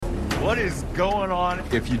What is going on?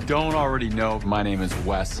 If you don't already know, my name is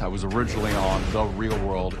Wes. I was originally on The Real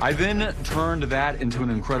World. I then turned that into an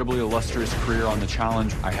incredibly illustrious career on The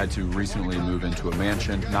Challenge. I had to recently move into a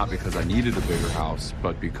mansion, not because I needed a bigger house,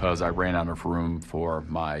 but because I ran out of room for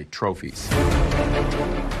my trophies.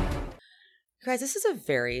 Guys, this is a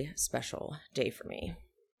very special day for me.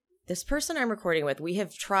 This person I'm recording with, we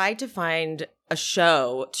have tried to find a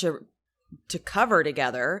show to cover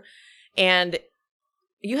together, and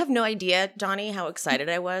you have no idea, Donny, how excited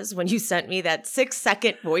I was when you sent me that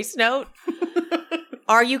 6-second voice note.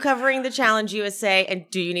 Are you covering The Challenge USA, and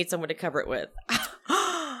do you need someone to cover it with?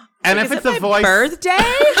 And if it's a voice birthday?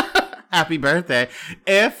 Happy birthday.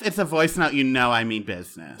 If it's a voice note, you know I mean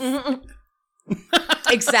business.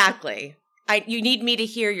 Exactly. You need me to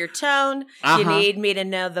hear your tone. You need me to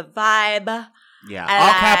know the vibe. Yeah,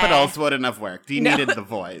 all capitals wouldn't have worked. You needed the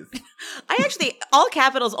voice. All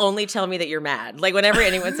capitals only tell me that you're mad. Like, whenever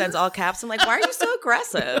anyone sends all caps, I'm like, why are you so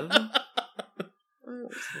aggressive?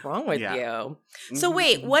 What's wrong with you? Mm-hmm. So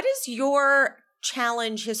wait, what is your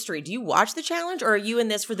challenge history? Do you watch The Challenge, or are you in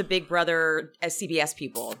this for the Big Brother CBS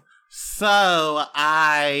people? So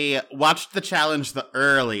I watched The Challenge the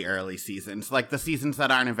early seasons, like the seasons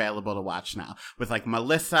that aren't available to watch now, with like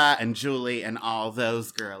Melissa and Julie and all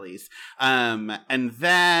those girlies. And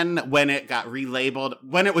then when it got relabeled,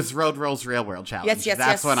 when it was Road Rules Real World Challenge,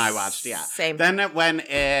 that's when I watched. Yeah, same. Then when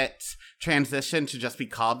it transitioned to just be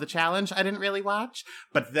called The Challenge, I didn't really watch.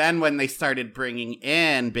 But then when they started bringing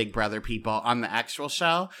in Big Brother people on the actual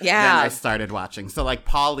show, then I started watching. So like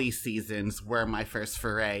Pauly seasons were my first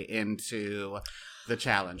foray into The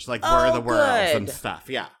Challenge, like Were the Worlds and stuff.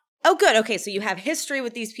 Yeah. Oh, good. Okay, so you have history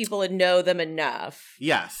with these people and know them enough.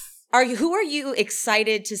 Yes. Who are you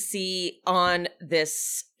excited to see on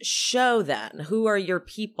this show then? Who are your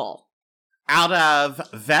people? Out of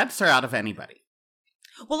vets or out of anybody?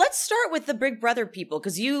 Well, let's start with the Big Brother people,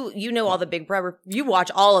 because you know all the Big Brother. You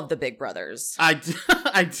watch all of the Big Brothers. I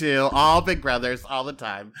do. All Big Brothers, all the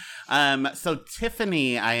time. So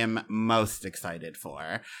Tiffany, I am most excited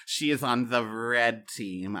for. She is on the red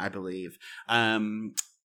team, I believe.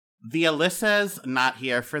 The Alyssa's not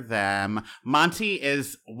here for them. Monty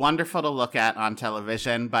is wonderful to look at on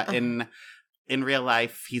television, but in real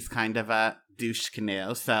life, he's kind of a douche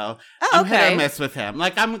canoe, so I'm hit or miss with him.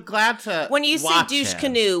 Like, I'm glad to When you say douche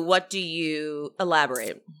canoe, what do you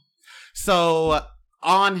elaborate? So,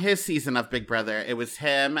 on his season of Big Brother, it was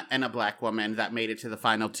him and a black woman that made it to the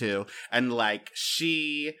final two, and like,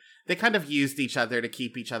 they kind of used each other to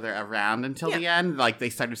keep each other around until the end. Like,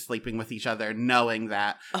 they started sleeping with each other, knowing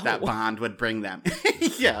that that bond would bring them.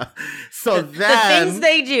 Yeah. So the things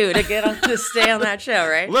they do to stay on that show,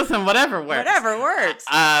 right? Listen, whatever works. Whatever works.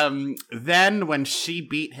 Then when she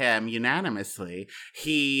beat him unanimously,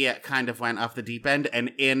 he kind of went off the deep end.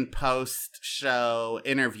 And in post-show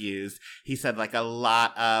interviews, he said like a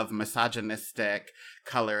lot of misogynistic,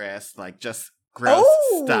 colorist, like just gross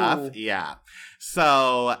stuff. Yeah.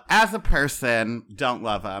 So as a person, don't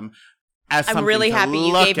love him. I'm really happy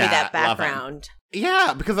you gave me that background.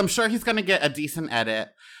 Yeah, because I'm sure he's going to get a decent edit.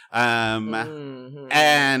 And like,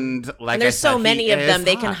 and there's so many of them,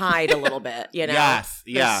 they can hide a little bit, you know? Yes,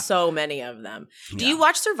 yeah. There's so many of them. Do you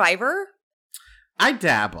watch Survivor? I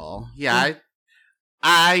dabble. Yeah,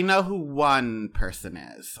 I know who one person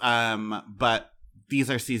is. But these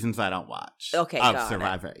are seasons I don't watch. Okay, of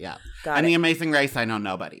Survivor. Yeah, got and it. The Amazing Race, I know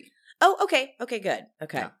nobody. Oh, okay. Okay, good.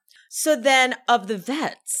 Okay. Yeah. So then, of the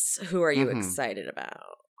vets, who are you excited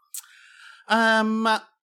about?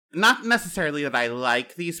 Not necessarily that I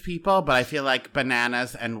like these people, but I feel like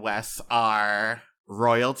Bananas and Wes are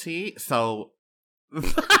royalty, so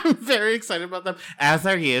I'm very excited about them. As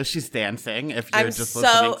are you. She's dancing. If you're just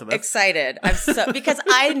listening to this, excited. I'm so because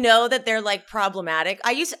I know that they're like problematic.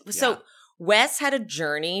 Wes had a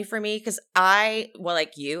journey for me because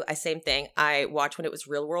like you, same thing. I watched when it was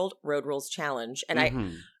Real World Road Rules Challenge, and I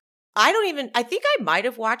think I might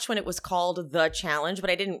have watched when it was called The Challenge, but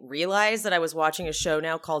I didn't realize that I was watching a show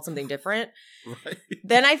now called something different. Right.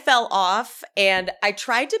 Then I fell off, and I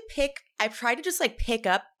tried to just like pick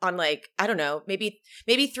up on like, I don't know, maybe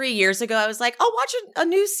 3 years ago, I was like, I'll watch a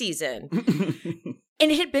new season. And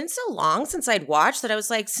it had been so long since I'd watched that I was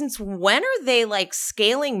like, since when are they like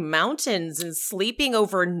scaling mountains and sleeping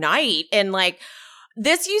overnight? And like,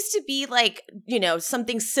 this used to be like, you know,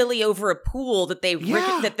 something silly over a pool that they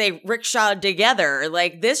rickshawed together.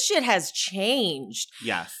 Like, this shit has changed.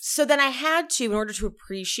 Yes. So then I had to, in order to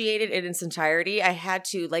appreciate it in its entirety, I had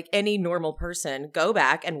to, like any normal person, go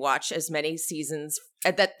back and watch as many seasons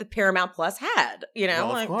that the Paramount Plus had. You know,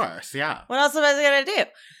 well, of course, yeah. What else am I going to do?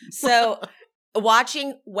 So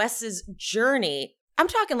watching Wes's journey, I'm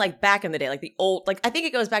talking like back in the day, like the old, like I think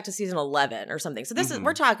it goes back to season 11 or something. So this is,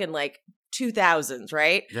 we're talking like 2000s,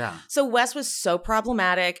 right? Yeah. So Wes was so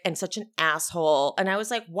problematic and such an asshole. And I was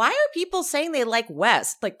like, why are people saying they like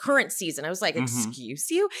Wes? Like current season. I was like, excuse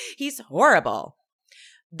you? He's horrible.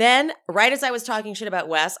 Then right as I was talking shit about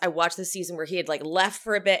Wes, I watched the season where he had like left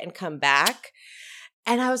for a bit and come back.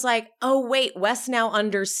 And I was like, oh, wait, Wes now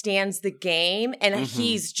understands the game and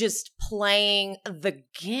he's just playing the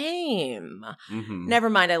game. Never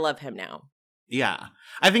mind, I love him now. Yeah.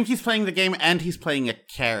 I think he's playing the game and he's playing a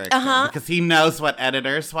character because he knows what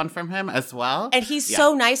editors want from him as well. And he's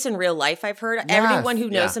so nice in real life, I've heard. Yes, everyone who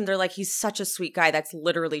knows him, they're like, he's such a sweet guy. That's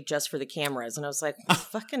literally just for the cameras. And I was like,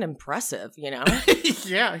 fucking impressive, you know?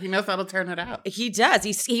 Yeah, he knows how to turn it out. He does.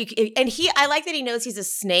 I like that he knows he's a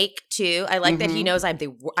snake too. I like that he knows I'm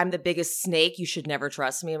the biggest snake. You should never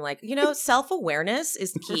trust me. I'm like, self-awareness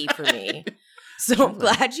is key for me. So I'm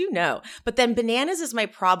glad you know. But then Bananas is my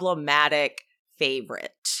problematic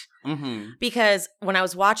favorite because when I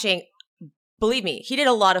was watching, believe me, he did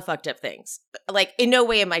a lot of fucked up things. Like in no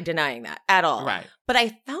way am I denying that at all. Right. But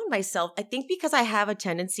I found myself, I think because I have a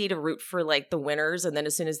tendency to root for like the winners, and then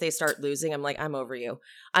as soon as they start losing, I'm like, I'm over you.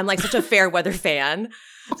 I'm like such a fair weather fan.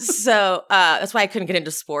 So that's why I couldn't get into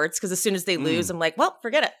sports, because as soon as they lose, I'm like, well,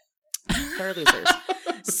 forget it. They're losers.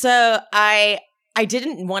 So I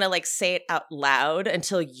didn't want to like say it out loud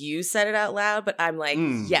until you said it out loud, but I'm like,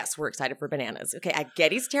 yes, we're excited for Bananas. Okay, I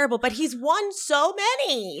get he's terrible, but he's won so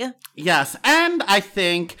many. Yes, and I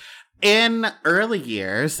think in early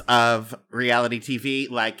years of reality TV,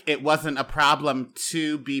 like it wasn't a problem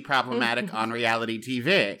to be problematic on reality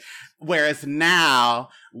TV. Whereas now,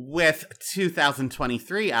 with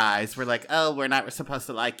 2023 eyes, we're like, oh, we're not supposed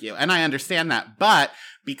to like you. And I understand that. But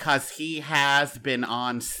because he has been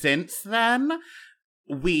on since then,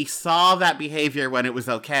 we saw that behavior when it was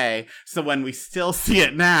okay. So when we still see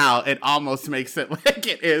it now, it almost makes it like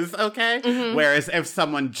it is okay. Whereas if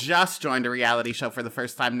someone just joined a reality show for the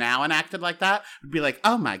first time now and acted like that, would be like,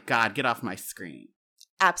 oh my God, get off my screen.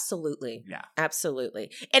 Absolutely. Yeah.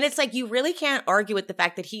 Absolutely. And it's like, you really can't argue with the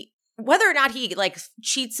fact that whether or not he like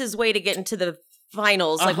cheats his way to get into the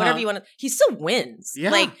finals, like whatever you want to, he still wins. Yeah.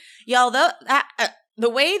 Like, y'all, the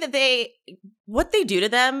way that what they do to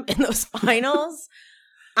them in those finals,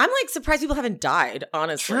 I'm like surprised people haven't died,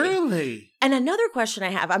 honestly. Truly. And another question I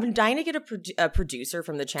have, I'm dying to get a producer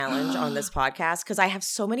from the challenge on this podcast, because I have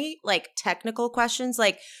so many like technical questions.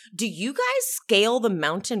 Like, do you guys scale the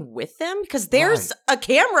mountain with them? Because there's a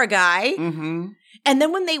camera guy. And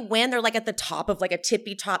then when they win, they're like at the top of like a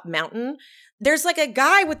tippy top mountain. There's like a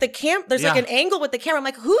guy with the there's like an angle with the camera. I'm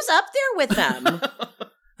like, who's up there with them?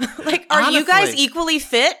 Like, are you guys equally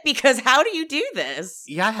fit? Because how do you do this?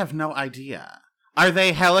 Yeah, I have no idea. Are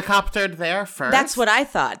they helicoptered there first? That's what I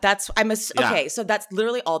thought. Okay, so that's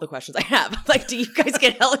literally all the questions I have. Like, do you guys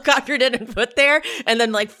get helicoptered in and put there and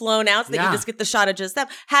then like flown out so that you just get the shot of just them?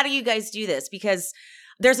 How do you guys do this? Because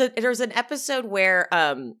there's an episode where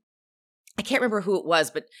I can't remember who it was,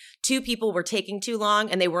 but two people were taking too long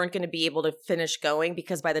and they weren't going to be able to finish going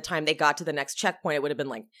because by the time they got to the next checkpoint, it would have been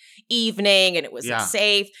like evening and it was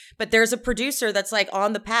safe. But there's a producer that's like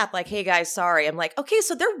on the path, like, hey guys, sorry. I'm like, okay,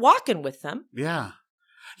 so they're walking with them. Yeah.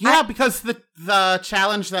 Yeah, because the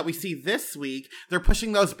challenge that we see this week, they're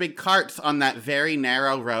pushing those big carts on that very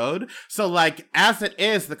narrow road. So like, as it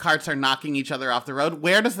is, the carts are knocking each other off the road.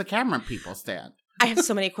 Where does the camera people stand? I have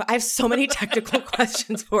so many technical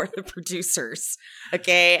questions for the producers.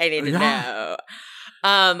 Okay, I need to know.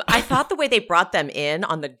 I thought the way they brought them in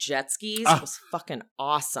on the jet skis was fucking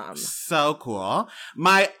awesome. So cool.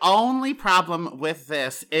 My only problem with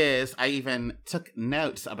this is I even took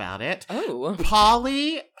notes about it. Oh.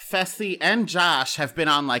 Polly, Fessy, and Josh have been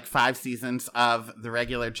on like 5 seasons of the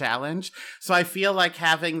regular challenge. So I feel like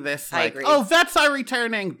having this like, oh, vets are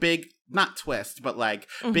returning, big, not twist, but like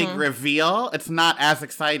big reveal. It's not as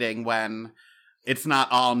exciting when it's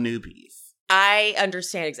not all newbies. I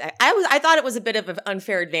understand exactly. I thought it was a bit of an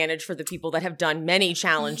unfair advantage for the people that have done many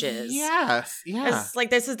challenges. Yes, yeah. Like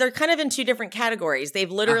they're kind of in 2 different categories.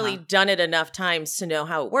 They've literally done it enough times to know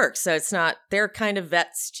how it works. So it's not, they're kind of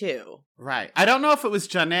vets too. Right. I don't know if it was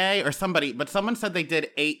Janae or somebody, but someone said they did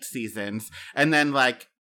 8 seasons and then like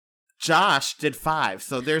Josh did 5,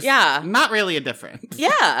 so there's not really a difference.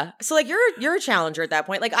 Yeah, so like you're a challenger at that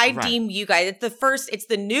point. Like I deem you guys, it's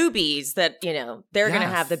the newbies that they're gonna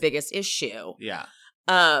have the biggest issue. Yeah.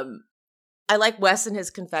 I like Wes in his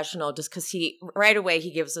confessional just because right away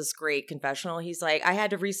he gives us great confessional. He's like, I had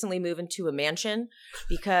to recently move into a mansion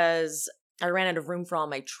because I ran out of room for all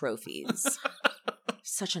my trophies.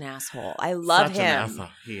 such an asshole. I love Such him. An asshole.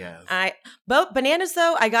 He is. But Bananas,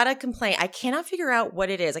 though, I gotta complain. I cannot figure out what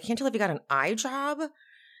it is. I can't tell if he got an eye job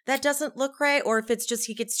that doesn't look right, or if it's just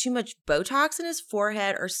he gets too much Botox in his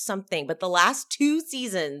forehead or something. But the last 2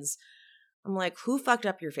 seasons, I'm like, who fucked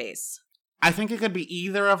up your face? I think it could be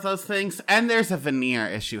either of those things. And there's a veneer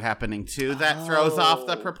issue happening, too, that throws off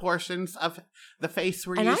the proportions of the face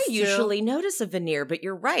we're used to. And I usually notice a veneer, but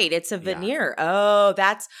you're right. It's a veneer. Yeah. Oh,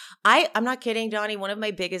 I'm not kidding, Donny. One of my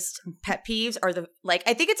biggest pet peeves are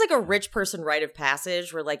I think it's like a rich person rite of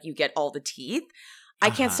passage where, like, you get all the teeth. I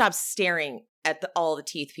can't stop staring at all the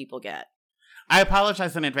teeth people get. I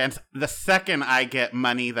apologize in advance. The second I get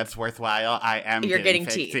money that's worthwhile, I am getting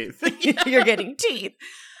teeth. You're getting teeth.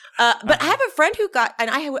 But I have a friend who got, and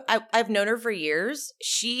I've known her for years.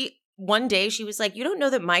 One day she was like, you don't know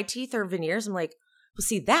that my teeth are veneers? I'm like, well,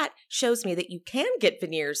 see, that shows me that you can get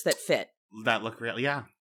veneers that fit. That look real, yeah.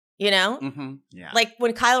 You know? Mm-hmm. Yeah. Like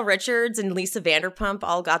when Kyle Richards and Lisa Vanderpump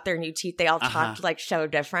all got their new teeth, they all talked like so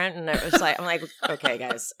different. And it was like, I'm like, okay,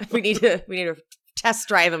 guys, we need to test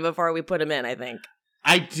drive them before we put them in, I think.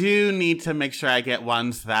 I do need to make sure I get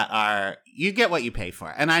ones that are, you get what you pay for.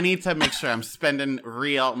 And I need to make sure I'm spending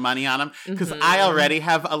real money on them because I already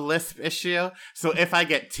have a lisp issue. So if I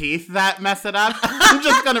get teeth that mess it up, I'm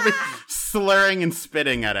just going to be slurring and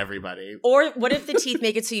spitting at everybody. Or what if the teeth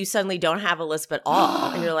make it so you suddenly don't have a lisp at all?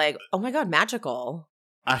 And you're like, oh my God, magical.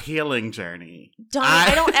 A healing journey. Donny,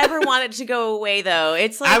 I don't ever want it to go away though.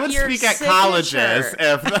 It's like I would your speak at colleges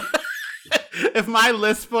if my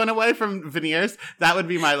lisp went away from veneers, that would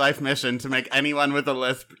be my life mission, to make anyone with a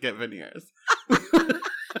lisp get veneers.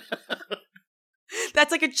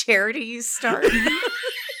 That's like a charity you start.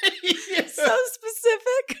 So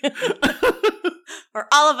specific. Or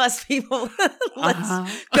all of us people,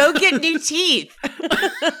 let's go get new teeth.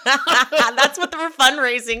 That's what we're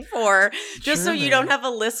fundraising for, just so you don't have a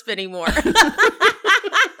lisp anymore.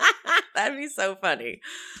 That'd be so funny.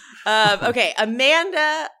 Okay,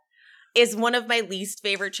 Amanda is one of my least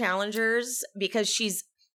favorite challengers because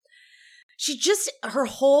her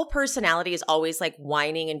whole personality is always like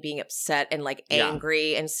whining and being upset and like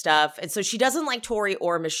angry and stuff. And so she doesn't like Tori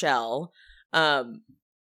or Michelle,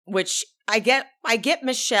 which I get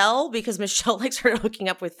Michelle because Michelle like started hooking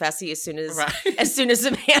up with Fessy as soon as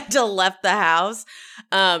Amanda left the house.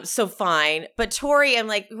 So fine. But Tori, I'm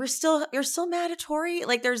like, you're still mad at Tori?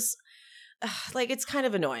 Like there's like, it's kind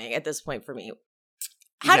of annoying at this point for me.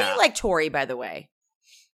 How do you like Tori, by the way?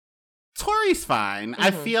 Tori's fine.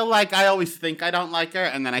 I feel like I always think I don't like her,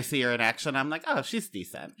 and then I see her in action. I'm like, oh, she's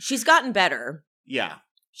decent. She's gotten better. Yeah.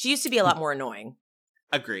 She used to be a lot more annoying.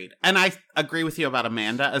 Agreed. And I agree with you about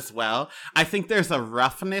Amanda as well. I think there's a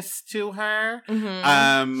roughness to her.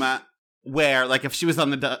 Where, like, if she was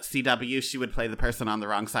on the CW, she would play the person on the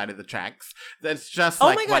wrong side of the tracks. That's just,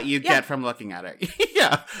 like, what you get from looking at her.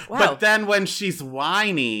 Yeah. Wow. But then when she's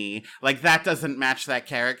whiny, like, that doesn't match that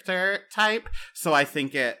character type. So I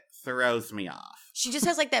think it throws me off. She just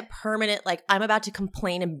has, like, that permanent, like, I'm about to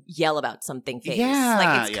complain and yell about something face. Yeah.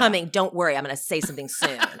 Like, it's coming. Don't worry. I'm going to say something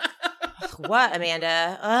soon. What,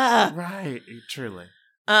 Amanda? Ugh. Right. Truly.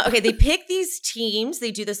 Okay, they pick these teams. They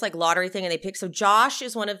do this like lottery thing and they pick. So Josh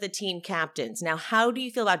is one of the team captains. Now, how do you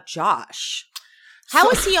feel about Josh? How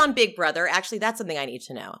is he on Big Brother? Actually, that's something I need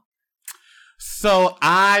to know. So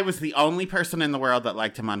I was the only person in the world that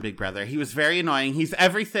liked him on Big Brother. He was very annoying. He's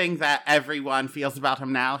everything that everyone feels about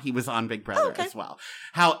him now. He was on Big Brother as well.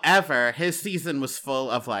 However, his season was full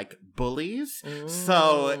of like bullies.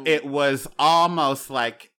 So it was almost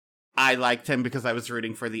like I liked him because I was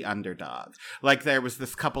rooting for the underdog. Like, there was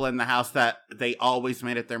this couple in the house that they always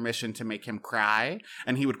made it their mission to make him cry,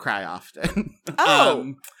 and he would cry often.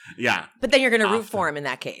 Yeah. But then you're going to root for him in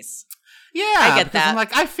that case. Yeah. I get that. I'm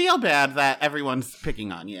like, I feel bad that everyone's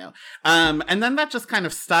picking on you. And then that just kind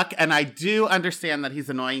of stuck, and I do understand that he's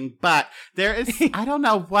annoying, but there is, I don't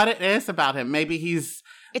know what it is about him. Maybe he's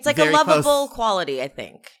It's like a lovable quality, I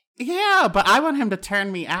think. Yeah, but I want him to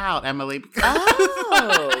turn me out, Emily.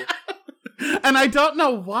 Oh. And I don't know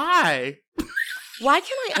why. Why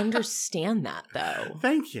can't I understand that, though?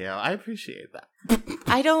 Thank you. I appreciate that.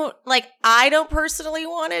 I don't personally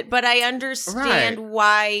want it, but I understand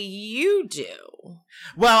why you do.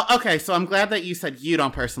 Well, okay, so I'm glad that you said you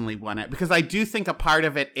don't personally want it, because I do think a part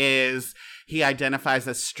of it is he identifies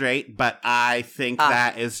as straight, but I think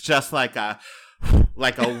that is just like a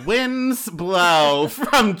wind's blow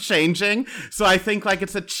from changing. So I think like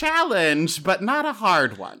it's a challenge, but not a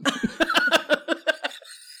hard one.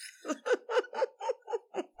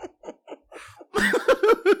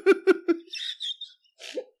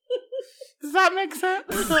 Does that make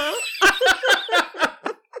sense?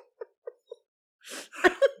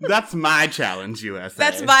 That's my challenge, USA.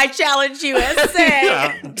 That's my challenge, USA.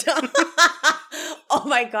 Yeah. Oh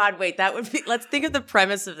my God, wait, that would be, let's think of the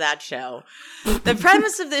premise of that show. The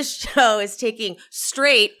premise of this show is taking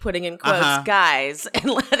straight, putting in quotes, guys, and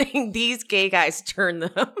letting these gay guys turn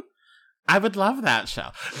them. I would love that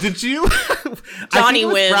show. Did you? Donny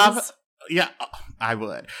wins. Yeah, I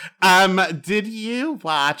would. Did you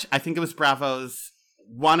watch, I think it was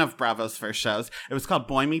one of Bravo's first shows. It was called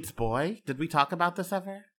Boy Meets Boy. Did we talk about this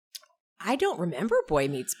ever? I don't remember Boy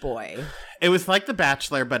Meets Boy. It was like The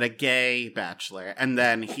Bachelor, but a gay bachelor. And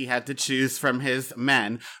then he had to choose from his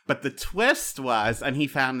men. But the twist was, and he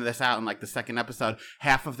found this out in like the second episode,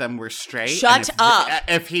 half of them were straight. Shut up.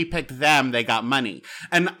 If he picked them, they got money.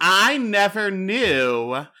 And I never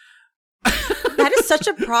knew. That is such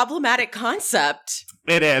a problematic concept.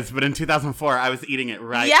 It is, but in 2004, I was eating it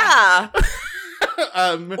right. Yeah.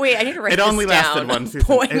 Wait, I need to write this down. It only lasted one season.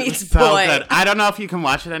 Boy it Meets was so Boy. good. I don't know if you can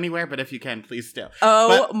watch it anywhere, but if you can, please do.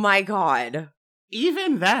 Oh my God.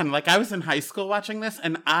 Even then, like I was in high school watching this,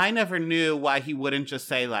 and I never knew why he wouldn't just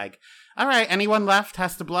say like, all right, anyone left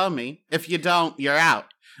has to blow me. If you don't, you're out.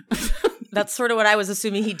 That's sort of what I was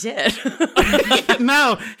assuming he did.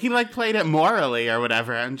 No, he like played it morally or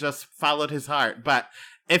whatever and just followed his heart. But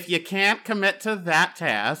if you can't commit to that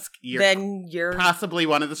task, then you're possibly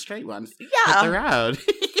one of the straight ones. Yeah. Hit the road.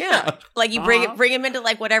 Yeah. Like you bring him into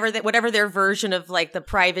like whatever their version of like the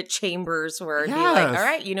private chambers were. Yes. Be like, all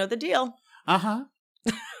right, you know the deal. Uh-huh.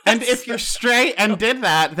 And if you're straight and did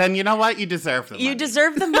that, then you know what? You deserve the money. You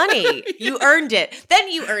deserve the money. You earned it. Then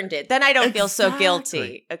you earned it. Then I don't feel so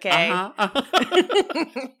guilty. Okay?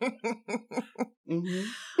 Mm-hmm.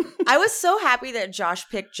 I was so happy that Josh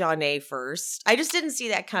picked Johnny first. I just didn't see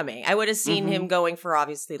that coming. I would have seen him going for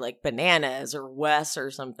obviously like Bananas or Wes or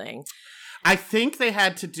something. I think they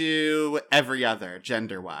had to do every other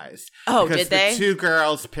gender-wise. Oh, did they? The two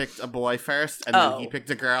girls picked a boy first, and then he picked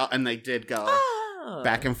a girl, and they did go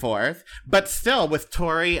back and forth. But still, with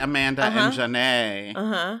Tori, Amanda, and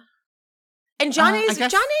Janae. And Johnny's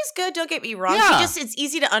good, don't get me wrong. Yeah. It's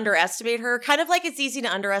easy to underestimate her. Kind of like it's easy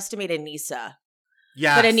to underestimate Anissa.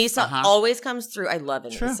 Yeah, but Anissa always comes through. I love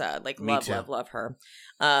Anissa. True. Like, love her.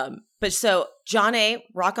 But so, Johnny,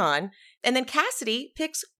 rock on. And then Cassidy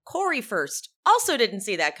picks Corey first. Also didn't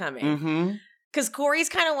see that coming. Because Corey's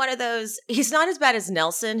kind of one of those, he's not as bad as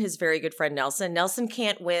Nelson, his very good friend Nelson. Nelson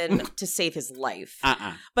can't win to save his life.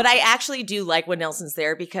 But I actually do like when Nelson's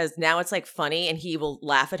there because now it's like funny and he will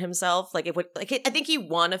laugh at himself. I think he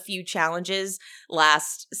won a few challenges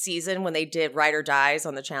last season when they did Ride or Dies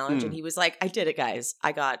on the challenge. And he was like, I did it, guys.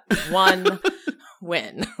 I got one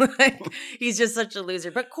win. He's just such a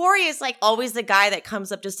loser. But Corey is like always the guy that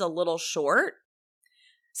comes up just a little short.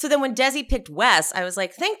 So then when Desi picked Wes, I was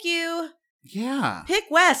like, thank you. Yeah. Pick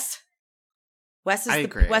Wes. Wes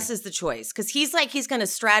is the choice because he's going to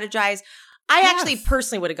strategize. I actually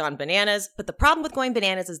personally would have gone Bananas, but the problem with going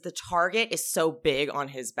Bananas is the target is so big on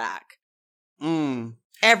his back.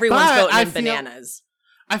 Everyone's voting Bananas.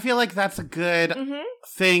 I feel like that's a good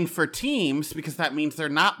thing for teams because that means they're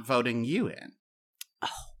not voting you in. Oh,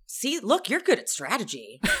 see, look, you're good at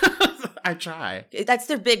strategy. I try. That's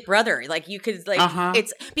their big brother. Like you could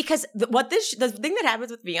it's because the thing that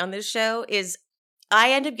happens with me on this show is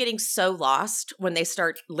I end up getting so lost when they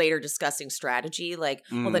start later discussing strategy. Like,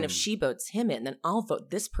 well, then if she votes him in, then I'll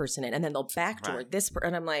vote this person in, and then they'll backdoor this person.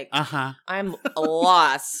 And I'm like, I'm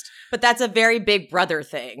lost. But that's a very big brother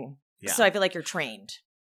thing. Yeah. So I feel like you're trained.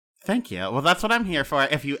 Thank you. Well, that's what I'm here for.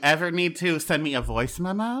 If you ever need to send me a voice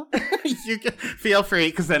memo, you can feel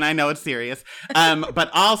free, because then I know it's serious.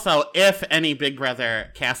 But also, if any Big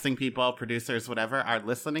Brother casting people, producers, whatever, are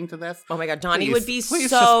listening to this. Oh my God, Donny would be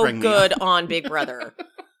so good on Big Brother.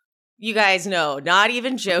 You guys know, not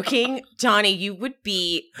even joking, Donny, you would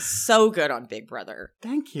be so good on Big Brother.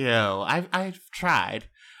 Thank you. I've tried.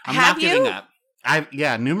 I'm Have not you? giving up.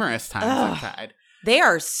 Numerous times I've tried. They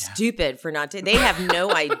are stupid for not to. They have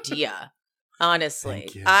no idea. Honestly,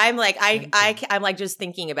 I'm like I'm like just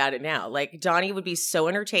thinking about it now. Like Donny would be so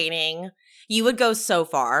entertaining. You would go so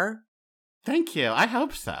far. Thank you. I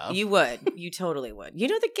hope so. You would. You totally would. You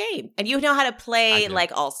know the game, and you know how to play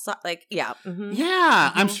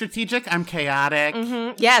yeah. I'm strategic. I'm chaotic.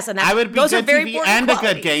 Yes, and I would be those good are very TV and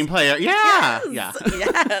qualities. A good game player. Yes.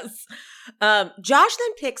 Yes. Josh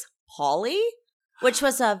then picks Pauly, which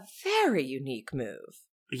was a very unique move.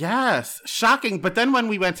 Yes. Shocking. But then when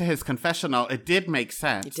we went to his confessional, it did make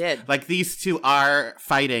sense. It did. Like, these two are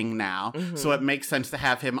fighting now, so it makes sense to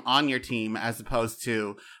have him on your team as opposed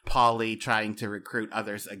to Pauly trying to recruit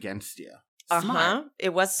others against you. Smart.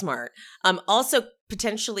 It was smart. Also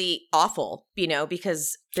potentially awful,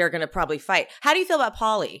 because they're going to probably fight. How do you feel about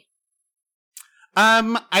Pauly?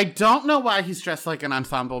 I don't know why he's dressed like an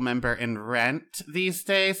ensemble member in Rent these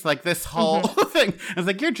days. Like this whole thing. I was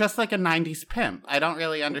like, you're dressed like a 90s pimp. I don't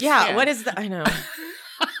really understand. Yeah, what is that? I know.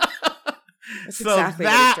 That's So exactly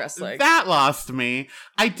what he's dressed like. That lost me.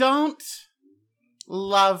 I don't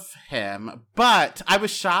love him, but I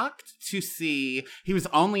was shocked to see he was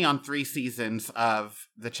only on 3 seasons of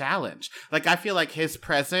The Challenge. Like, I feel like his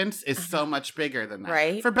presence is so much bigger than that.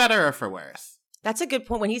 Right. For better or for worse. That's a good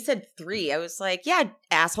point. When he said 3, I was like, yeah,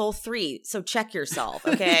 asshole 3. So check yourself,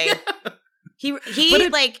 okay? He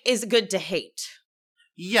is good to hate.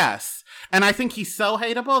 Yes. And I think he's so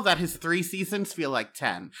hateable that his 3 seasons feel like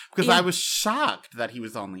 10. Because I was shocked that he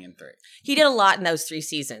was only in 3. He did a lot in those 3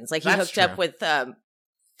 seasons. Like, he That's hooked up with,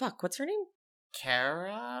 what's her name?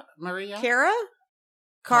 Cara Maria?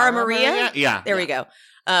 Cara Maria? Yeah. There we go.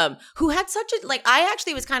 Who had such a, I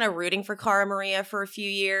actually was kind of rooting for Cara Maria for a few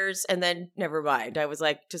years, and then never mind. I was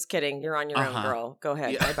like, just kidding. You're on your own, girl. Go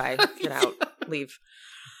ahead. Yeah. Bye-bye. Get out. Leave.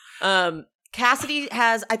 I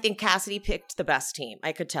think Cassidy picked the best team.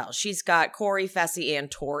 I could tell. She's got Corey, Fessy, and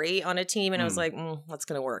Tori on a team, and I was like, that's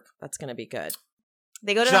going to work. That's going to be good.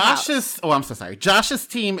 They go to Josh's. Oh, I'm so sorry. Josh's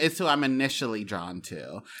team is who I'm initially drawn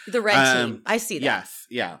to. The red team. I see that. Yes,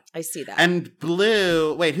 yeah. I see that. And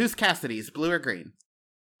blue. Wait, who's Cassidy's? Blue or green?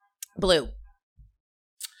 Blue.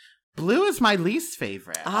 Blue is my least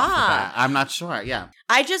favorite. I'm not sure. Yeah.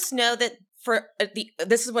 I just know that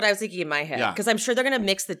this is what I was thinking in my head, because I'm sure they're going to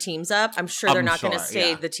mix the teams up. I'm sure they're not going to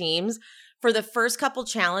save the teams. For the first couple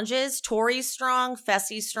challenges, Tori's strong,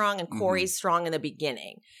 Fessy's strong, and Corey's strong in the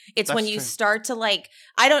beginning. It's when you start to on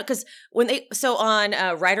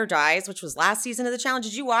Ride or Dies, which was last season of the challenge.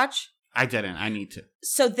 Did you watch? I didn't. I need to.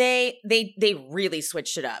 So they really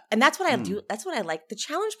switched it up. And that's what I do. That's what I like. The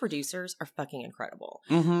challenge producers are fucking incredible.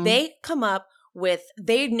 Mm-hmm. They come up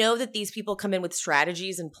they know that these people come in with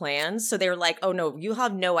strategies and plans. So they're like, oh no, you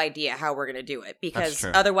have no idea how we're going to do it, because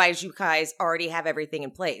otherwise you guys already have everything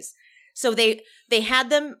in place. So they had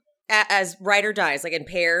them as Ride or Dies, like in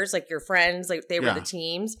pairs, like your friends, like they were the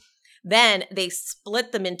teams. Then they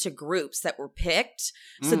split them into groups that were picked.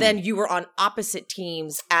 So then you were on opposite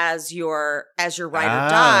teams as your Ride or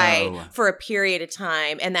Die for a period of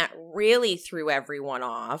time. And that really threw everyone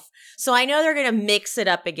off. So I know they're going to mix it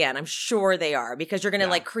up again. I'm sure they are, because you're going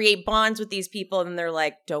to create bonds with these people. And they're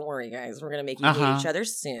like, don't worry, guys. We're going to make you hate each other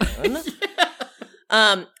soon.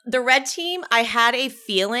 The red team, I had a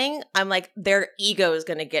feeling, I'm like, their ego is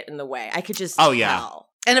going to get in the way. I could just tell.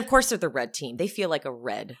 And of course, they're the red team. They feel like a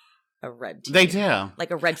red team. They do. Like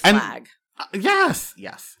a red flag. Yes.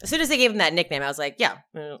 As soon as they gave him that nickname, I was like, yeah.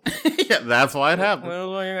 Yeah, that's why it happened.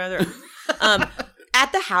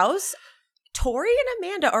 At the house, Tori and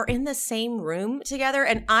Amanda are in the same room together,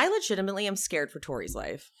 and I legitimately am scared for Tori's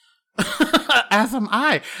life. As am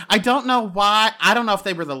I. I don't know why. I don't know if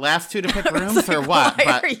they were the last 2 to pick rooms or what. Why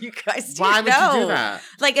but are you guys? Why would you do that?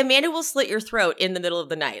 Like, Amanda will slit your throat in the middle of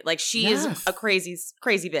the night. Like, she is a crazy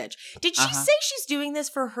bitch. Did she say she's doing this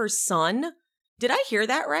for her son? Did I hear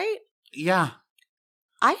that right? Yeah.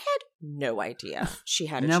 I had no idea she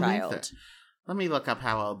had a child. Either. Let me look up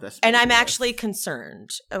how old this And I'm is. actually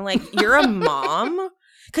concerned. I'm like, you're a mom?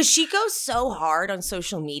 Because she goes so hard on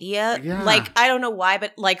social media. Yeah. Like, I don't know why,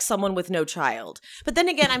 but like someone with no child. But then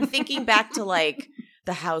again, I'm thinking back to like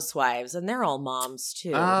the housewives, and they're all moms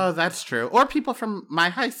too. Oh, that's true. Or people from my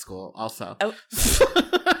high school also. Oh.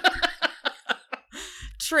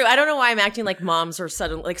 True. I don't know why I'm acting like moms are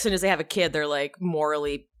suddenly, like, as soon as they have a kid, they're like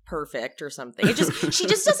morally perfect or something. She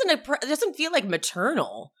just doesn't feel like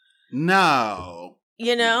maternal. No.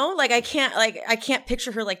 You know, like I can't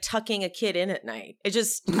picture her like tucking a kid in at night.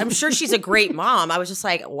 I'm sure she's a great mom. I was just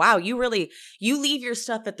like, wow, you leave your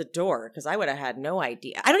stuff at the door, because I would have had no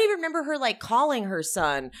idea. I don't even remember her like calling her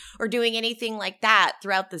son or doing anything like that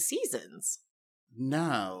throughout the seasons.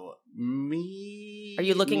 No. Are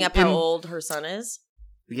you looking up how old her son is?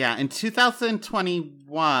 Yeah, in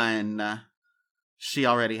 2021, she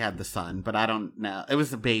already had the son, but I don't know. It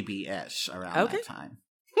was a baby-ish around that time.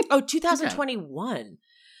 Oh, 2021. Okay.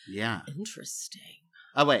 Yeah. Interesting.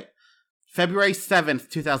 Oh, wait. February 7th,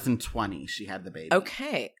 2020, she had the baby.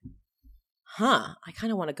 Okay. Huh. I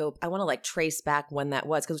kind of want to I want to like trace back when that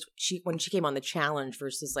was, because when she came on the challenge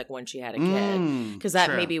versus like when she had a kid. Because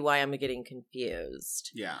that may be why I'm getting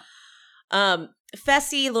confused. Yeah.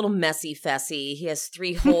 Fessy, little messy Fessy. He has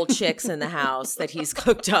 3 whole chicks in the house that he's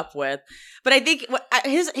cooked up with. But I think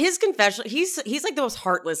his confession, he's like the most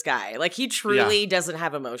heartless guy. Like, he truly doesn't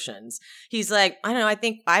have emotions. He's like, I don't know, I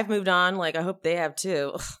think I've moved on. Like, I hope they have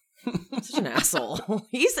too. Such an asshole.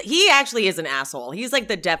 He actually is an asshole. He's like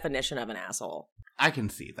the definition of an asshole. I can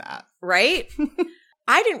see that. Right?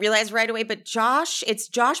 I didn't realize right away, but it's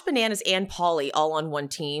Josh, Bananas, and Polly all on one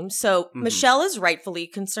team. So Michelle is rightfully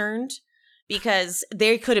concerned because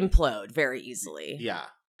they could implode very easily. Yeah.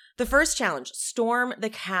 The first challenge, storm the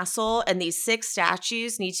castle, and these 6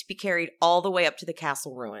 statues need to be carried all the way up to the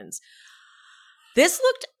castle ruins. This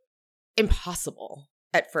looked impossible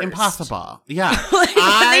at first. Impossible. Yeah.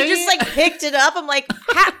 They just like picked it up. I'm like,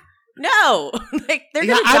 no, like they're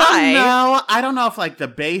gonna die. I don't know if like the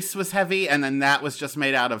base was heavy and then that was just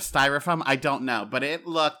made out of styrofoam. I don't know, but it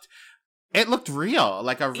looked real,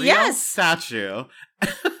 like a real statue.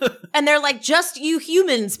 And they're like, just you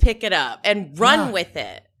humans pick it up and run with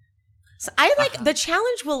it. So I like the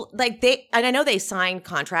challenge will like and I know they sign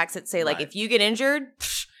contracts that say like if you get injured,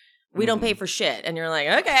 we don't pay for shit. And you're like,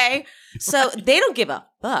 okay. So they don't give a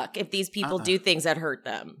fuck if these people do things that hurt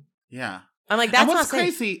them. Yeah. I'm like, that's not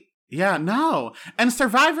crazy. Safe. Yeah, no. And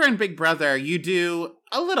Survivor and Big Brother, you do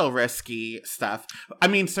a little risky stuff. I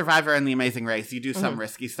mean, Survivor and The Amazing Race, you do some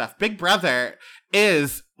risky stuff. Big Brother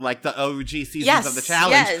is like the OG seasons of the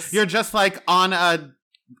challenge. Yes. You're just like on a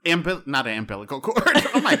not an umbilical cord.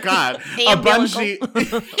 Oh my God. A bungee.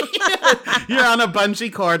 You're on a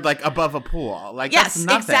bungee cord like above a pool. Like that's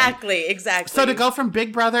nothing. Exactly. So to go from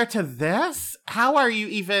Big Brother to this, how do you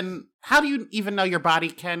even know your body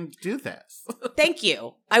can do this? Thank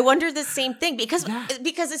you. I wonder the same thing because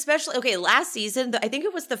especially, last season, I think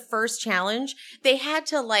it was the first challenge, they had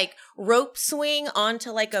to like rope swing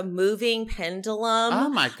onto like a moving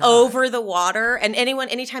pendulum over the water. And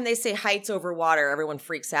anytime they say heights over water, everyone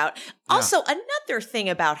freaks out. Also, another thing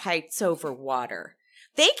about heights over water,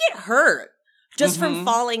 they get hurt just from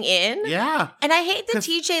falling in. Yeah. And I hate that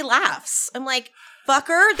TJ laughs. I'm like,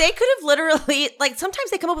 fucker, they could have literally, like,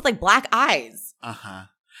 sometimes they come up with, like, black eyes.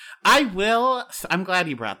 I'm glad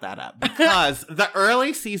you brought that up because the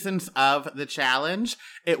early seasons of the challenge,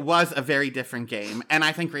 it was a very different game. And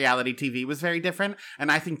I think reality TV was very different.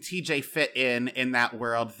 And I think TJ fit in that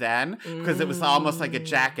world then because it was almost like a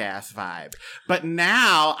Jackass vibe. But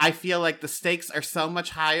now I feel like the stakes are so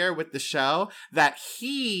much higher with the show that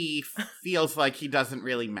he feels like he doesn't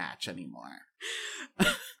really match anymore.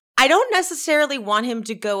 I don't necessarily want him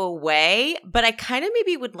to go away, but I kind of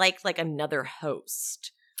maybe would like another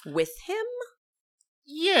host with him.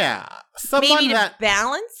 Yeah. Someone maybe to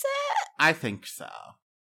balance it? I think so.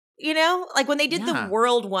 You know? Like when they did the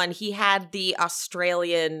World one, he had the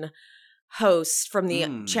Australian host from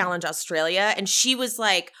the Challenge Australia, and she was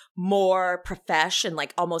like more profesh and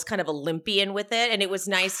like almost kind of Olympian with it, and it was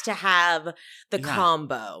nice to have the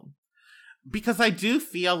combo. Because I do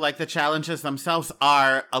feel like the challenges themselves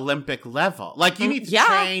are Olympic level. Like, you need to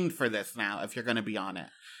train for this now if you're going to be on it.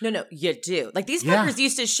 No, you do. Like, these fuckers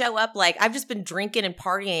used to show up like, I've just been drinking and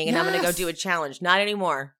partying and I'm going to go do a challenge. Not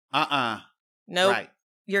anymore. Nope. Right.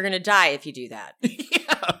 You're going to die if you do that.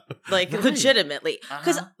 Like, legitimately.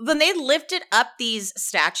 Because when they lifted up these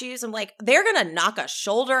statues, I'm like, they're going to knock a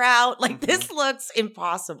shoulder out. Like, this looks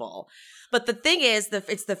impossible. But the thing is,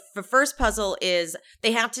 the first puzzle is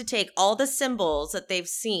they have to take all the symbols that they've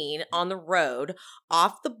seen on the road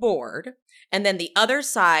off the board. And then the other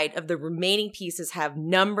side of the remaining pieces have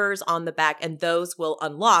numbers on the back. And those will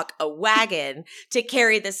unlock a wagon to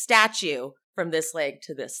carry the statue from this leg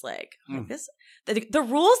to this leg. Like the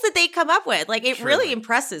rules that they come up with, like, it really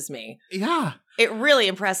impresses me. Yeah. It really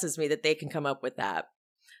impresses me that they can come up with that.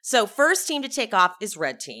 So first team to take off is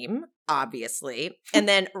red team, obviously. And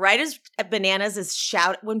then right as Bananas is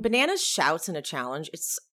when Bananas shouts in a challenge,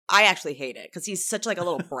 I actually hate it because he's such like a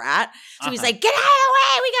little brat. So he's like, get out of the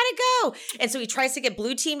way, we gotta go. And so he tries to get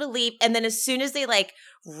blue team to leap. And then as soon as they like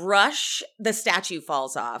rush, the statue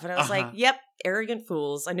falls off. And I was like, yep, arrogant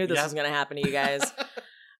fools. I knew this was gonna happen to you guys.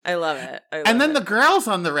 I love it. And then the girls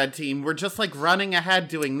on the red team were just like running ahead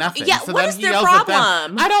doing nothing. Yeah, so what then is he their yells problem? At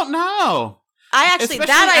them. I don't know.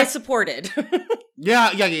 I supported.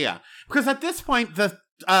 Yeah. Because at this point, the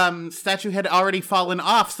statue had already fallen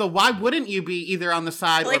off. So why wouldn't you be either on the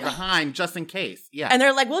side or behind just in case? Yeah. And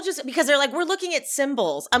they're like, because they're like, we're looking at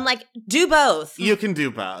symbols. I'm like, do both. You can do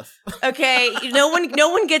both. Okay. No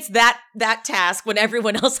one gets that task when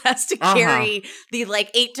everyone else has to carry the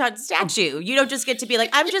like 8-ton statue. You don't just get to be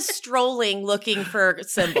like, I'm just strolling looking for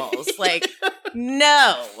symbols. Like,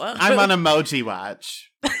 no. I'm on emoji watch.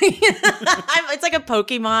 It's like a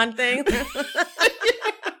Pokemon thing.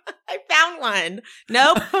 I found one.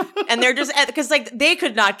 Nope. And they're just, because like they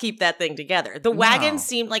could not keep that thing together. The wagon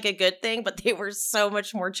seemed like a good thing, but they were so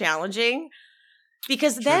much more challenging.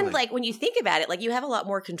 Because then, Truly. like, when you think about it, like, you have a lot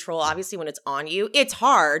more control. Obviously, when it's on you, it's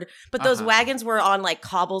hard. But those wagons were on, like,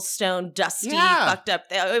 cobblestone, dusty, fucked up.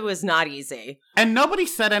 It was not easy. And nobody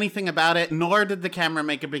said anything about it, nor did the camera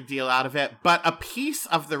make a big deal out of it. But a piece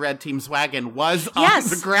of the red team's wagon was on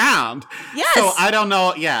the ground. Yes. So I don't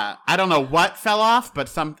know. Yeah. I don't know what fell off,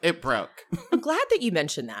 but it broke. I'm glad that you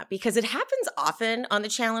mentioned that because it happens often on the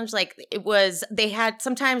challenge. Like, they had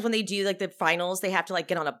sometimes when they do, like, the finals, they have to, like,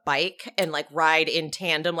 get on a bike and, like, ride in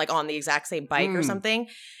tandem, like on the exact same bike or something.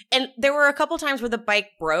 And there were a couple times where the bike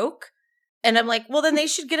broke. And I'm like, well, then they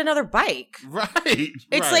should get another bike. Right.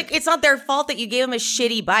 It's like, it's not their fault that you gave them a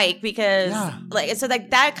shitty bike because like, so like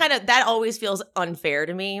that always feels unfair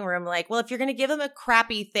to me where I'm like, well, if you're going to give them a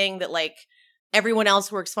crappy thing that like everyone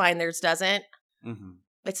else works fine, theirs doesn't,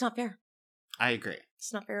 it's not fair. I agree.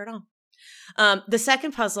 It's not fair at all. The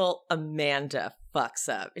second puzzle, Amanda fucks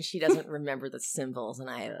up and she doesn't remember the symbols and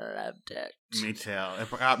I loved it. Me too. It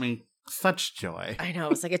brought me such joy. I know.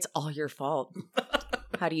 It's like, it's all your fault.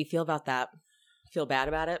 How do you feel about that? Feel bad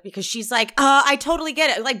about it? Because she's like, I totally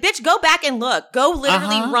get it. Like, bitch, go back and look. Go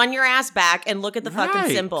literally run your ass back and look at the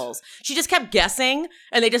fucking symbols. She just kept guessing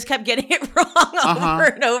and they just kept getting it wrong over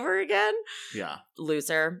and over again. Yeah.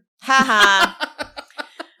 Loser. Ha.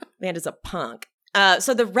 Amanda's a punk.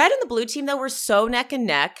 So the red and the blue team, though, were so neck and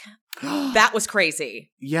neck. That was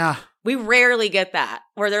crazy. Yeah. We rarely get that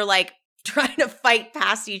where they're like trying to fight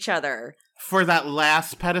past each other. For that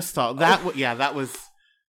last pedestal. That was...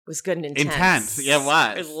 was good and intense. Yeah, it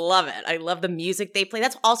was. I love it. I love the music they play.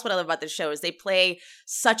 That's also what I love about the show is they play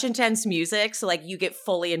such intense music. So like you get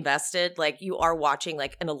fully invested. Like you are watching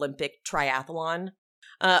like an Olympic triathlon.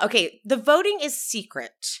 Okay. The voting is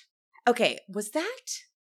secret. Okay. Was that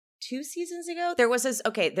 2 seasons ago? There was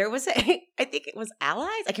I think it was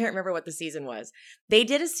Allies. I can't remember what the season was. They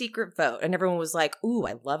did a secret vote and everyone was like, ooh,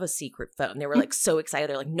 I love a secret vote. And they were like so excited.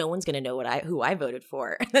 They're like, no one's going to know who I voted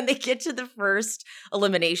for. And then they get to the first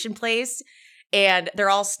elimination place and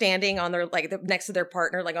they're all standing on their, like next to their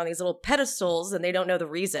partner, like on these little pedestals and they don't know the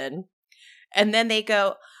reason. And then they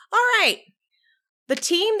go, all right, the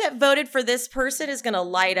team that voted for this person is going to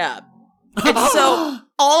light up. And so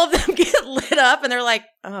all of them get lit up and they're like,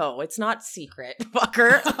 oh, it's not secret,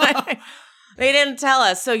 fucker. They didn't tell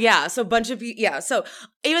us. So yeah, so a bunch of people, yeah. So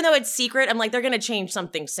even though it's secret, I'm like, they're going to change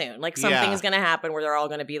something soon. Like something is going to happen where they're all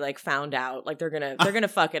going to be like found out. Like they're going to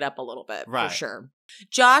fuck it up a little bit for sure.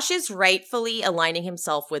 Josh is rightfully aligning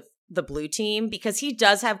himself with the blue team because he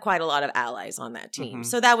does have quite a lot of allies on that team.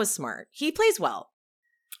 So that was smart. He plays well.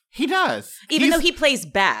 He does. Even though he plays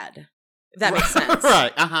bad. If that makes sense.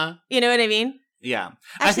 Right. You know what I mean? Yeah.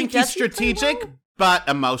 Actually, I think he's strategic, but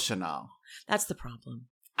emotional. That's the problem.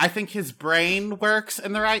 I think his brain works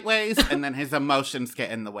in the right ways, and then his emotions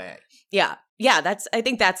get in the way. Yeah. Yeah, I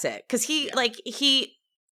think that's it. Because you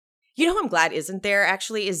know who I'm glad isn't there,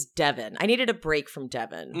 actually, is Devin. I needed a break from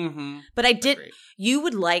Devin. But I did, you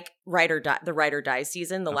would like the Ride or Die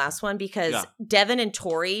season, the last one, because Devin and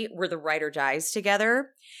Tori were the Ride or Dies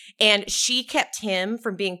together. And she kept him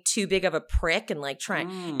from being too big of a prick and like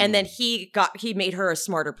trying. And then he made her a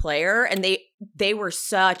smarter player. And they were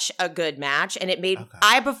such a good match. And it made,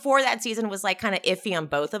 before that season was like kind of iffy on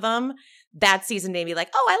both of them. That season made me like,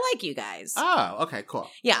 oh, I like you guys. Oh, okay, cool.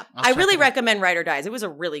 Yeah, I really recommend Ride or Dies. It was a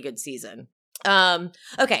really good season.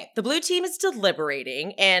 Okay, the blue team is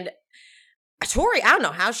deliberating, and Tori, I don't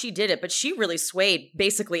know how she did it, but she really swayed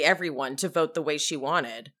basically everyone to vote the way she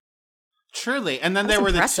wanted. Truly. And then there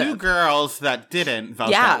were the 2 girls that didn't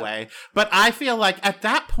vote that way. But I feel like at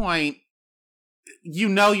that point, you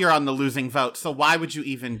know you're on the losing vote, so why would you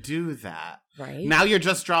even do that? Right. Now you're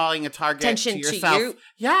just drawing a target attention to yourself. To you.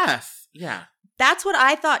 Yes. Yeah. That's what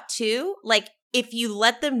I thought too. Like, if you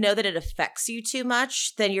let them know that it affects you too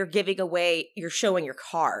much, then you're showing your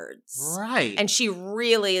cards. Right. And she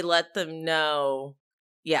really let them know.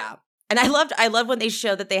 Yeah. And I loved when they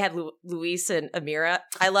showed that they had Luis and Amira.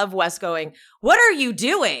 I love Wes going, what are you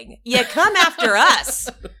doing? You come after us.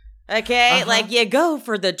 Okay? Like, you go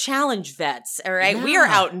for the challenge vets. All right? Yeah. We are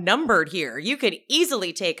outnumbered here. You could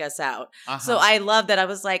easily take us out. So I love that. I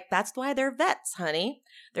was like, that's why they're vets, honey.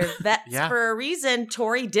 They're vets for a reason.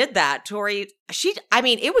 Tori did that.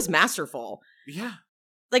 It was masterful. Yeah.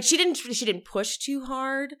 Like, she didn't push too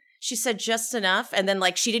hard. She said just enough. And then,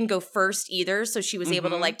 like, she didn't go first either. So she was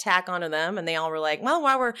able to, like, tack onto them. And they all were like,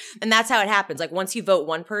 well, and that's how it happens. Like, once you vote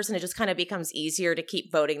one person, it just kind of becomes easier to keep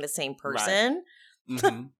voting the same person.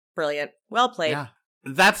 Right. Brilliant. Well played. Yeah.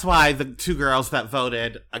 that's why the two girls that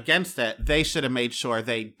voted against it, they should have made sure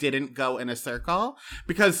they didn't go in a circle,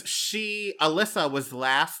 because Alyssa was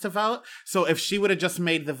last to vote. So if she would have just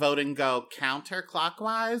made the voting go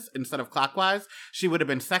counterclockwise instead of clockwise, she would have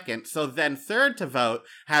been second. So then third to vote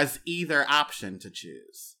has either option to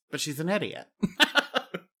choose. But she's an idiot.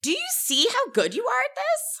 Do you see how good you are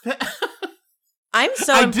at this? I'm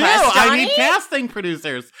so I impressed, do. Donny. I need casting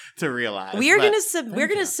producers to realize. We're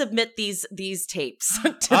gonna submit these tapes.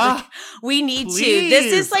 We need please. to.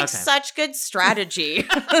 This is like Okay. such good strategy.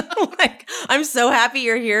 Like, I'm so happy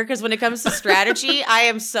you're here, because when it comes to strategy,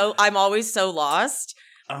 I'm always so lost.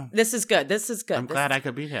 Oh. This is good. This is good. I'm glad I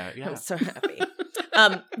could be here. Yeah. I'm so happy.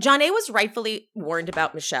 John A. was rightfully warned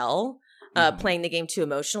about Michelle playing the game too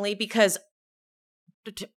emotionally, because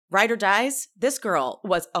ride or dies, this girl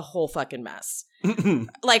was a whole fucking mess.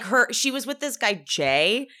 Like she was with this guy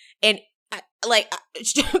Jay, and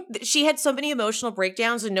she had so many emotional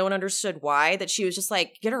breakdowns, and no one understood why. That she was just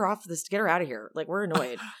like, get her off this, get her out of here. Like, we're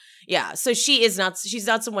annoyed. Yeah, so she's not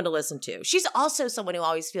someone to listen to. She's also someone who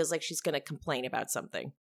always feels like she's going to complain about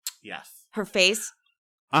something. Yes. Her face.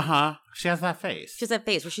 She has that face. She has that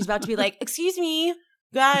face where she's about to be like, excuse me,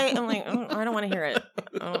 guy. I'm like, I don't want to hear it.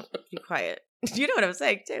 Be quiet. You know what I'm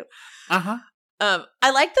saying too.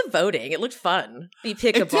 I like the voting. It looked fun. You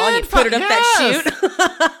pick a ball and you put it up that chute.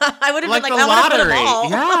 I would have like been like, the I want to put a lottery. ball.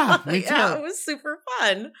 Yeah, me too. Yeah, it was super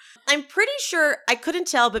fun. I'm pretty sure, I couldn't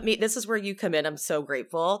tell, but this is where you come in. I'm so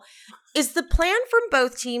grateful. Is the plan from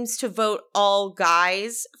both teams to vote all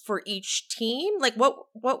guys for each team? Like,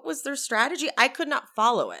 what was their strategy? I could not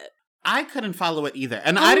follow it. I couldn't follow it either.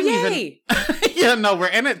 And I didn't even... Yeah, no, we're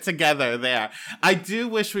in it together there. I do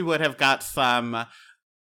wish we would have got some...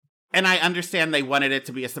 And I understand they wanted it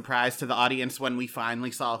to be a surprise to the audience when we finally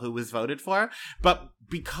saw who was voted for. But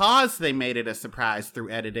because they made it a surprise through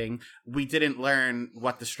editing, we didn't learn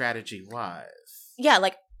what the strategy was. Yeah,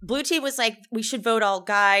 like blue team was like, we should vote all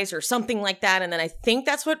guys or something like that. And then I think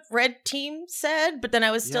that's what red team said. But then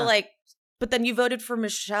I was still like, but then you voted for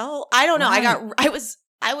Michelle? I don't know. Right.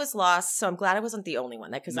 I was lost. So I'm glad I wasn't the only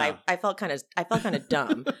one. Because I felt kind of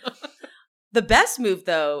dumb. The best move,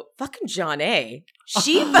 though, fucking John A.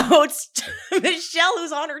 She votes Michelle,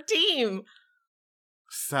 who's on her team.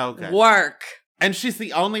 So good. Work. And she's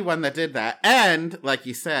the only one that did that. And, like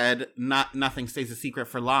you said, nothing stays a secret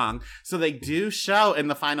for long. So they do show in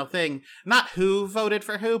the final thing, not who voted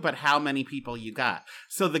for who, but how many people you got.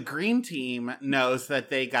 So the green team knows that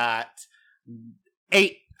they got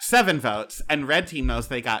 7 votes, and red team knows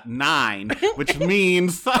they got 9, which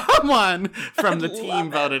means someone from the team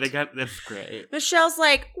voted against. That's great. Michelle's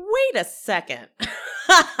like, wait a second.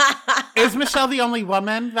 Is Michelle the only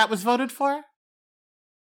woman that was voted for?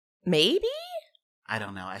 Maybe? I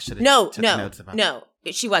don't know. I should have took notes about No,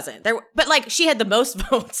 she wasn't. But like, she had the most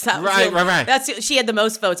votes. Right. She had the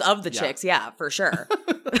most votes of the chicks. Yeah, for sure.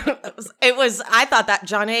 It was. I thought that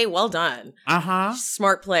John A. Well done.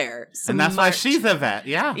 Smart player. And that's why she's a vet.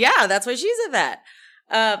 Yeah. Yeah, that's why she's a vet.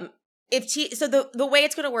 So the way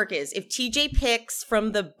it's going to work is if TJ picks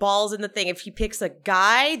from the balls in the thing, if he picks a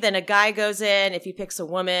guy, then a guy goes in. If he picks a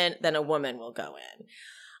woman, then a woman will go in.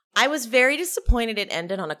 I was very disappointed it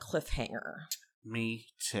ended on a cliffhanger. Me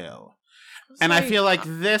too. And I feel like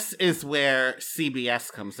this is where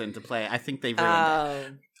CBS comes into play. I think they've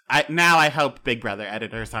ruined it. Now I hope Big Brother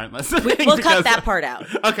editors aren't listening. We'll cut that part out.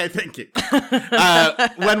 Okay, thank you.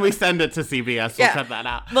 When we send it to CBS, we'll cut that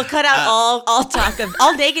out. We'll cut out all talk of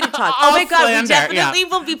all negative talk. Oh my God, we definitely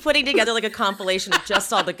will be putting together like a compilation of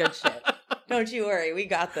just all the good shit. Don't you worry, we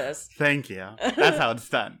got this. Thank you. That's how it's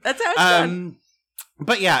done. That's how it's done.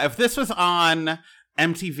 But yeah, if this was on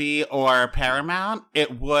MTV or Paramount,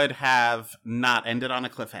 it would have not ended on a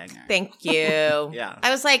cliffhanger. Thank you. Yeah. I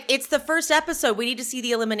was like, it's the first episode. We need to see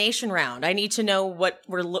the elimination round. I need to know what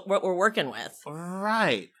we're working with.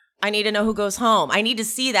 Right. I need to know who goes home. I need to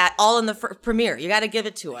see that all in the premiere. You got to give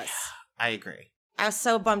it to us. Yeah, I agree. I was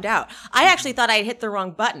so bummed out. I actually thought I hit the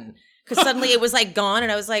wrong button because suddenly it was like gone,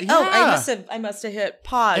 and I was like, I must have hit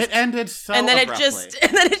pause. It ended so and then abruptly.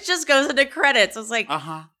 it just goes into credits. I was like,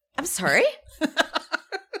 I'm sorry.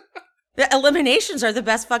 The eliminations are the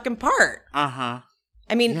best fucking part. I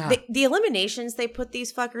mean, the eliminations they put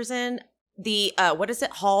these fuckers in, the, what is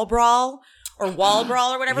it, hall brawl or wall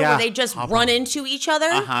brawl or whatever, where they just run into each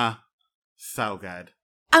other. So good.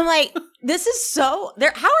 I'm like, this is so,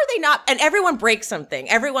 how are they not, and everyone breaks something.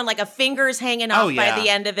 Everyone, like a finger is hanging off by the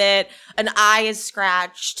end of it, an eye is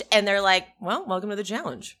scratched, and they're like, well, welcome to the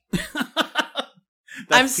challenge.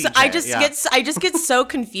 I just get so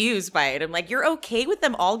confused by it. I'm like, you're okay with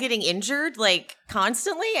them all getting injured like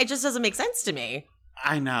constantly? It just doesn't make sense to me.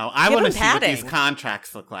 I know. I want to see what these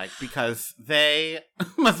contracts look like because they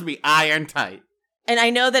must be iron tight. And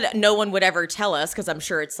I know that no one would ever tell us because I'm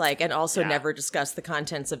sure it's like, and also never discuss the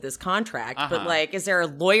contents of this contract. But like, is there a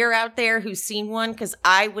lawyer out there who's seen one? Because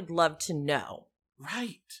I would love to know.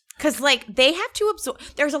 Right. Because like they have to absorb.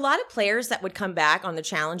 There's a lot of players that would come back on the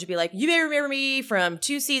challenge and be like, you may remember me from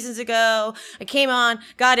 2 seasons ago. I came on,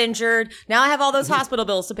 got injured. Now I have all those hospital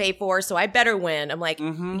bills to pay for, so I better win. I'm like,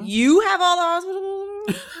 you have all the hospital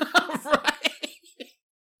bills?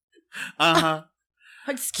 Right.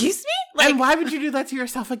 Excuse me? Like, and why would you do that to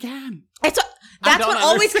yourself again? That's what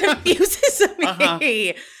always confuses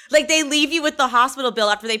me. Like, they leave you with the hospital bill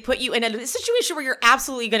after they put you in a situation where you're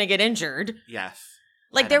absolutely going to get injured. Yes.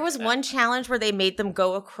 Like, there was one challenge where they made them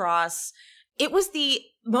go across. It was the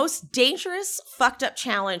most dangerous, fucked up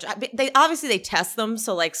challenge. They test them,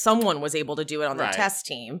 so, like, someone was able to do it on the test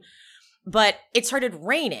team. But it started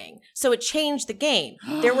raining, so it changed the game.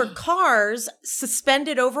 There were cars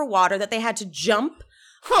suspended over water that they had to jump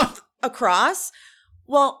across.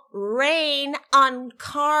 Well, rain on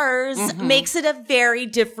cars makes it a very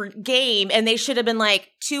different game, and they should have been like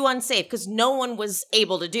too unsafe because no one was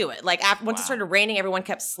able to do it. Like once it started raining, everyone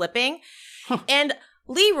kept slipping. And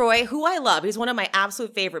Leroy, who I love, he's one of my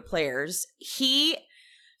absolute favorite players. He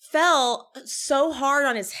fell so hard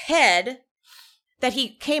on his head that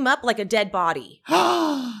he came up like a dead body.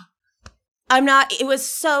 It was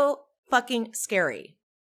so fucking scary.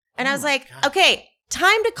 And I was like, okay,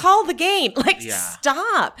 time to call the game. Like,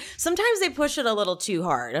 stop. Sometimes they push it a little too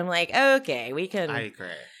hard. I'm like, okay, we can. I agree.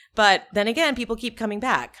 But then again, people keep coming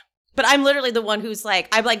back. But I'm literally the one who's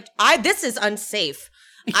like, this is unsafe.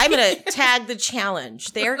 I'm going to tag the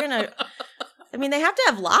challenge. They're going to, I mean, they have to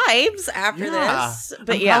have lives after this.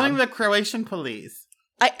 But I'm calling the Croatian police.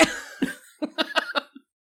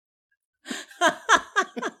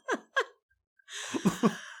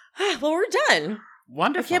 Well, we're done.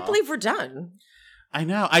 Wonderful. I can't believe we're done. I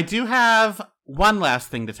know. I do have one last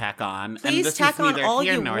thing to tack on. Please and this tack is on neither all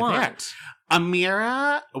here you nor want. There.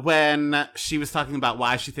 Amira, when she was talking about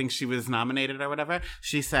why she thinks she was nominated or whatever,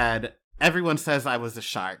 she said, everyone says I was a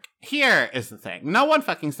shark. Here is the thing. No one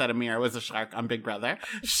fucking said Amira was a shark on Big Brother.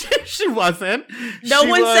 She wasn't. No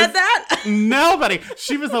one said that? Nobody.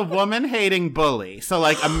 She was a woman-hating bully. So,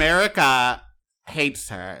 like, America hates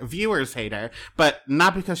her. Viewers hate her, but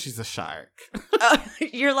not because she's a shark.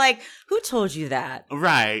 You're like, who told you that?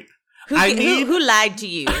 Right. Who lied to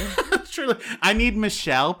you? Truly. I need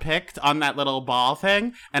Michelle picked on that little ball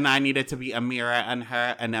thing, and I need it to be Amira and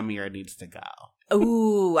her, and Amira needs to go.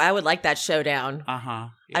 Ooh, I would like that showdown. Yeah.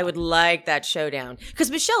 I would like that showdown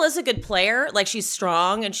because Michelle is a good player. Like she's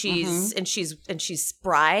strong and she's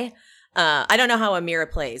spry. I don't know how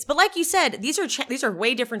Amira plays, but like you said, these are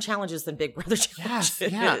way different challenges than Big Brother challenges.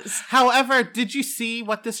 Yes, yeah. However, did you see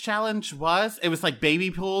what this challenge was? It was like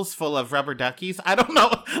baby pools full of rubber duckies. I don't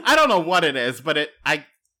know what it is, but it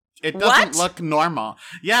doesn't look normal.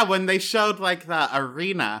 Yeah, when they showed like the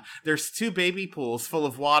arena, there's 2 baby pools full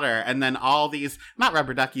of water and then all these, not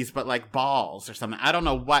rubber duckies, but like balls or something. I don't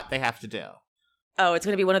know what they have to do. Oh, it's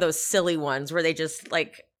going to be one of those silly ones where they just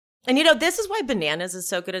like, and this is why Bananas is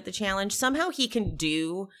so good at the challenge. Somehow he can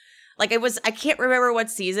do, like I can't remember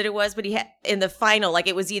what season it was, but he had in the final, like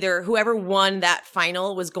it was either whoever won that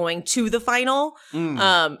final was going to the final,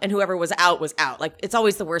 and whoever was out was out. Like it's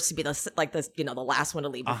always the worst to be the last one to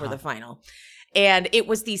leave before the final. And it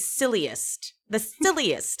was the silliest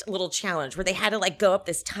little challenge where they had to like go up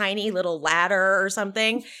this tiny little ladder or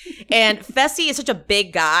something. And Fessy is such a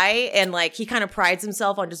big guy and like he kind of prides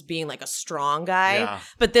himself on just being like a strong guy. Yeah.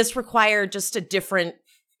 But this required just a different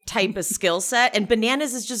type of skill set. And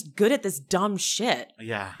Bananas is just good at this dumb shit.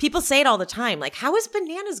 Yeah. People say it all the time. Like, how is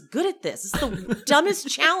Bananas good at this? It's the dumbest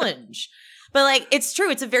challenge. But like, it's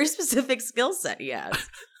true. It's a very specific skill set he has.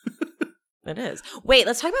 It is. Wait,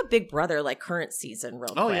 let's talk about Big Brother, like current season, real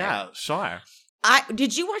quick. Oh yeah, sure.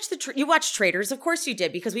 Did you watch you watched Traitors? Of course you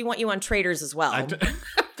did, because we want you on Traitors as well.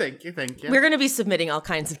 Thank you. We're going to be submitting all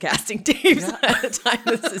kinds of casting tapes at the time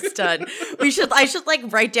this is done. I should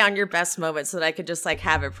like write down your best moments so that I could just like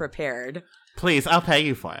have it prepared. Please, I'll pay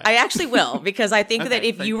you for it. I actually will, because I think that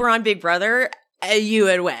if you were on Big Brother, you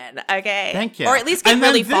would win. Okay, thank you, or at least get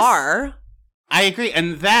really far. I agree.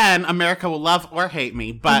 And then America will love or hate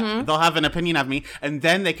me, but they'll have an opinion of me, and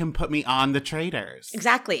then they can put me on the Traitors.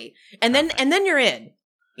 Exactly. And then you're in.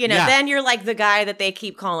 Then you're like the guy that they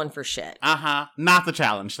keep calling for shit. Not the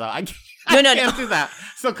challenge, though. I can't do that.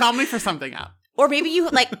 So call me for something else. Or maybe you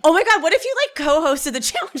like, oh my God, what if you like co-hosted the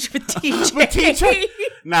challenge with TJ? With TJ?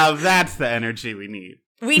 Now that's the energy we need.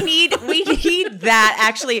 We need that.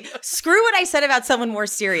 Actually, screw what I said about someone more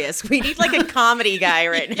serious. We need like a comedy guy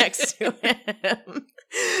right next to him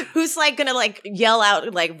who's like gonna like yell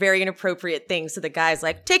out like very inappropriate things to the guys,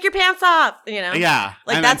 like "Take your pants off," you know? Yeah,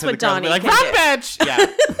 like and that's then to what the girls, Donny be like, can "Run, do. bitch!" Yeah.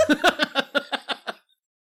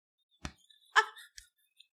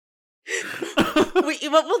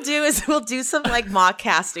 What we'll do is we'll do some like mock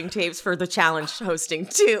casting tapes for the challenge hosting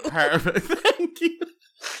too. Perfect. Thank you.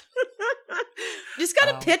 Just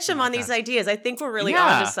gotta pitch them on these ideas. I think we're really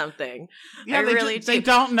onto something. Yeah, I they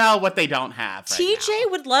don't know what they don't have. Right TJ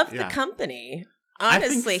now. would love the company.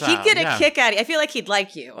 Honestly, so, he'd get a kick out of it. I feel like he'd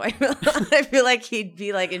like you. I feel like he'd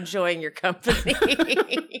be like enjoying your company.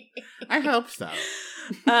 I hope so.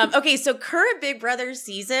 Okay, so current Big Brother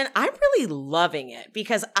season, I'm really loving it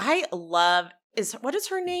because I love what is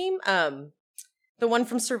her name? The one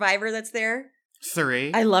from Survivor that's there?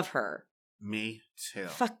 Suri. I love her. Me too.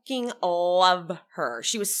 Fucking love her.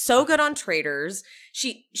 She was so good on Traitors.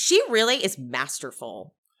 She really is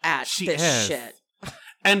masterful at this shit.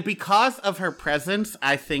 And because of her presence,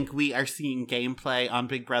 I think we are seeing gameplay on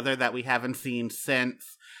Big Brother that we haven't seen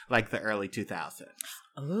since like the early 2000s.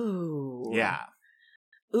 Ooh. Yeah.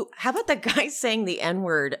 Ooh, how about the guy saying the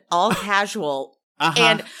N-word all casual?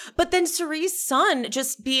 And but then Cerise's son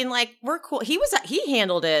just being like, "We're cool." He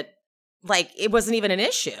handled it like it wasn't even an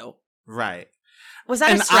issue. Right. Was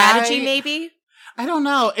that a strategy maybe? I don't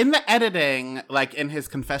know. In the editing, like in his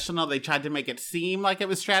confessional, they tried to make it seem like it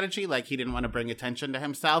was strategy, like he didn't want to bring attention to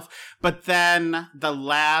himself. But then the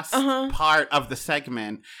last part of the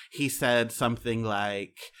segment, he said something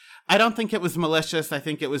like, "I don't think it was malicious. I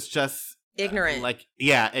think it was just ignorant."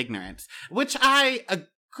 Ignorance. Which I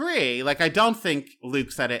agree. Like, I don't think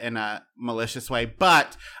Luke said it in a malicious way,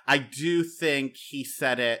 but I do think he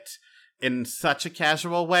said it in such a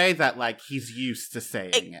casual way that like he's used to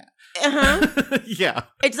saying it. Yeah.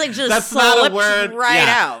 It's like just not a word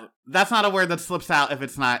out. That's not a word that slips out if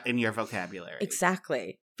it's not in your vocabulary.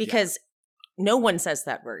 Exactly. Because no one says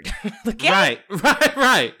that word. Okay?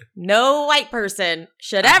 Right. No white person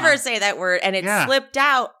should ever say that word. And it slipped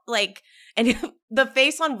out like, and the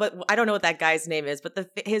face on I don't know what that guy's name is,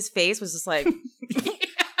 but his face was just like,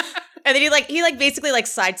 and then he basically like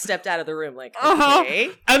sidestepped out of the room, like,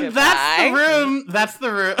 okay, and goodbye. That's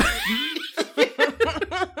the room.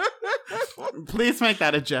 Please make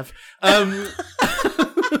that a GIF.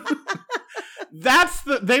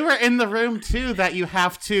 They were in the room too that you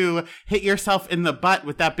have to hit yourself in the butt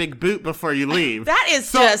with that big boot before you leave. That is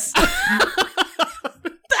just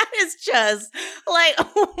just like,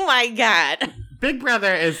 oh my God. Big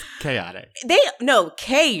Brother is chaotic.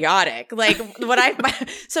 Chaotic. Like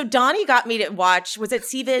so Donny got me to watch, was it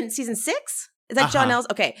season 6? Is that John L's?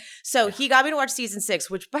 Okay. So he got me to watch season 6,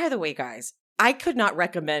 which by the way, guys, I could not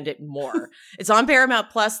recommend it more. It's on Paramount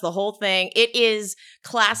Plus, the whole thing. It is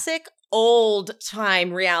classic old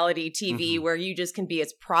time reality TV where you just can be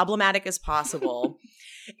as problematic as possible.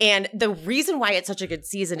 And the reason why it's such a good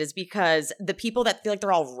season is because the people that feel like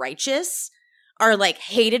they're all righteous are like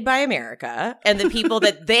hated by America, and the people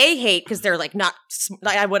that they hate because they're like not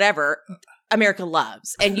whatever, America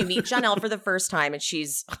loves. And you meet Janelle for the first time, and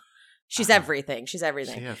she's everything. She's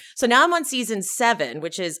everything. So now I'm on season 7,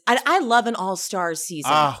 which is I love an all-star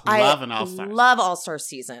season. I love an all-star. Love all-star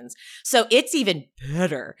seasons. So it's even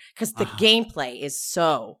better because the gameplay is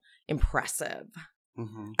so impressive. I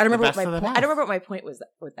don't remember what my point was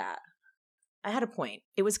with that. I had a point.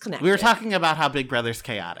 It was connected. We were talking about how Big Brother's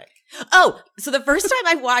chaotic. Oh, so the first time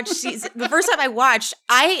I watched,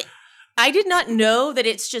 I did not know that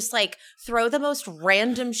it's just like throw the most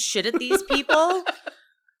random shit at these people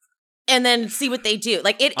and then see what they do.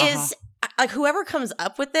 Like it is like whoever comes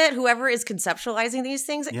up with it, whoever is conceptualizing these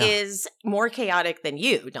things is more chaotic than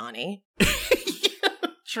you, Donny.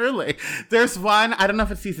 Truly. There's one, I don't know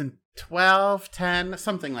if it's season 12, 10,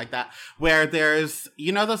 something like that, where there's,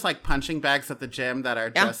 you know, those like punching bags at the gym that are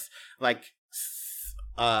just like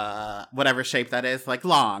whatever shape that is, like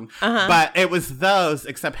long. But it was those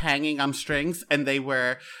except hanging on strings, and they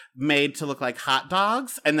were made to look like hot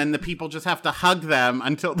dogs, and then the people just have to hug them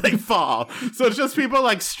until they fall. So it's just people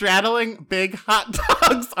like straddling big hot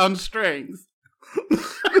dogs on strings.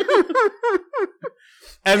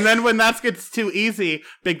 And then when that gets too easy,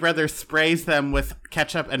 Big Brother sprays them with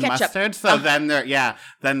ketchup and mustard. So then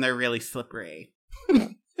they're really slippery.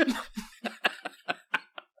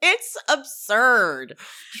 It's absurd.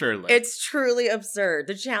 Surely. It's truly absurd.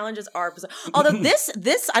 The challenges are bizarre. Although this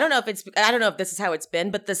I don't know if this is how it's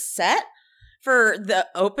been, but the set for the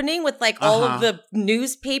opening with like all of the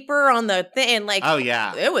newspaper on the thing, and like,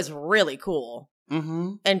 it was really cool.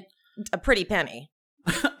 And a pretty penny.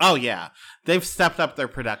 Oh, yeah. They've stepped up their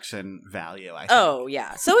production value, I think. Oh,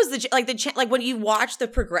 yeah. So is like when you watch the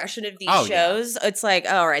progression of these shows, it's like,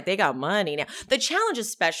 all right, they got money now. The Challenge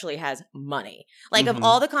especially has money. Like, of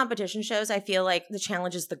all the competition shows, I feel like the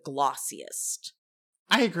Challenge is the glossiest.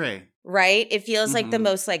 I agree. Right? It feels like the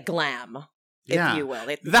most, like, glam, if you will.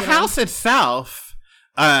 The house itself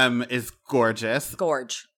is gorgeous.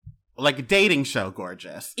 Gorge. Like a dating show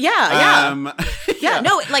gorgeous. Yeah.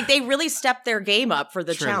 No, like they really stepped their game up for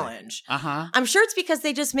the Challenge. I'm sure it's because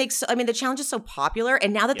they just make the Challenge is so popular,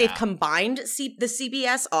 and now that they've combined the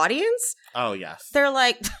CBS audience, oh yes, they're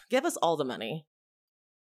like, give us all the money.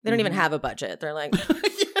 They don't even have a budget. They're like,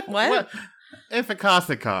 what? If it costs,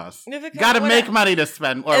 it costs. Gotta make money to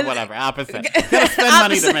spend, or whatever, opposite. Gotta spend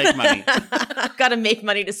money to make money. Gotta make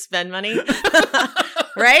money to spend money.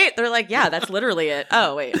 Right? They're like, yeah, that's literally it.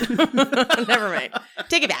 Oh, wait. Never mind.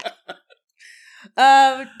 Take it back.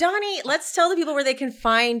 Donny, let's tell the people where they can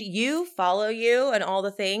find you, follow you, and all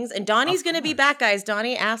the things. And Donny's going to be back, guys.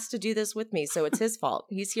 Donny asked to do this with me, so it's his fault.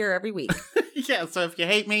 He's here every week. Yeah, so if you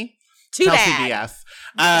hate me, too tell bad.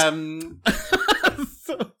 CBS.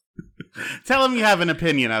 Tell them you have an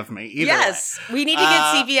opinion of me. Yes. We need to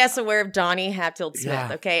get CBS aware of Donny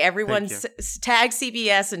Hatfield-Smith, okay? Everyone tag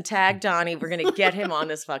CBS and tag Donny. We're going to get him on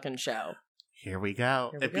this fucking show. Here we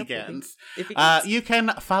go. It begins. It you can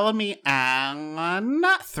follow me on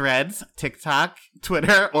Threads, TikTok,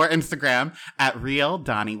 Twitter, or Instagram at Real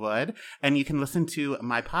Donnywood. And you can listen to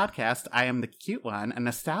my podcast, I Am the Cute One, a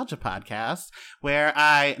nostalgia podcast, where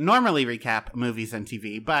I normally recap movies and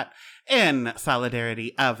TV, but in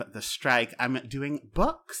solidarity of the strike, I'm doing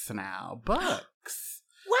books now. Books.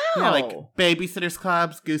 Wow. Yeah, like Babysitters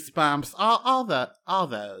Clubs, Goosebumps, all those. Oh,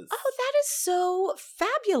 that is so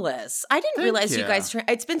fabulous. I didn't realize you guys,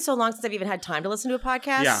 it's been so long since I've even had time to listen to a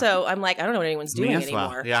podcast. So I'm like, I don't know what anyone's doing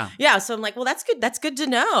anymore. Well. Yeah. So I'm like, well, that's good. That's good to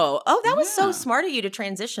know. Oh, that was so smart of you to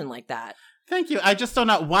transition like that. Thank you. I just don't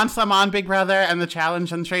know. Once I'm on Big Brother and the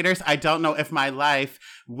Challenge and Traders, I don't know if my life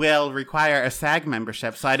will require a SAG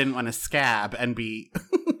membership. So I didn't want to scab and be,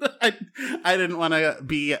 I didn't want to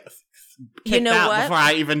be kicked out before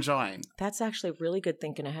I even join. That's actually really good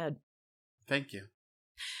thinking ahead. Thank you.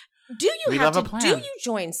 Do you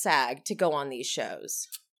join SAG to go on these shows?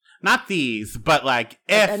 Not these, but like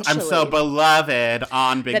if I'm so beloved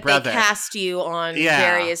on Big Brother. They cast you on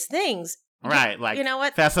various things. Right, like, you know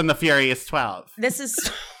what? Fast and the Furious 12. This is...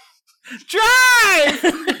 Drive!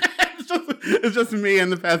 It's just me in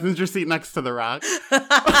the passenger seat next to The Rock.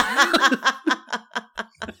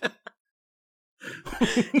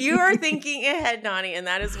 You are thinking ahead, Donny, and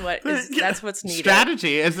that's what's needed.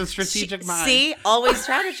 Strategy is a strategic mind. See? Always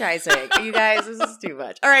strategizing. You guys, this is too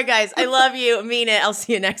much. All right, guys, I love you. I mean it. I'll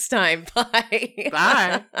see you next time. Bye.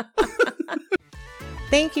 Bye.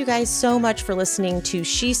 Thank you guys so much for listening to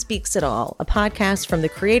She Speaks It All, a podcast from the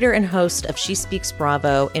creator and host of She Speaks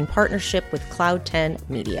Bravo in partnership with Cloud 10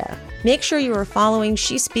 Media. Make sure you are following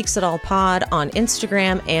She Speaks It All Pod on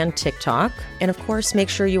Instagram and TikTok. And of course, make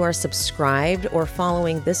sure you are subscribed or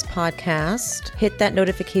following this podcast. Hit that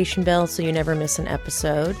notification bell so you never miss an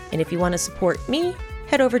episode. And if you want to support me,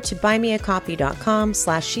 head over to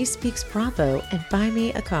buymeacoffee.com/SheSpeaksBravo and buy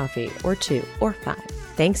me a coffee or 2 or 5.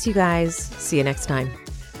 Thanks, you guys. See you next time.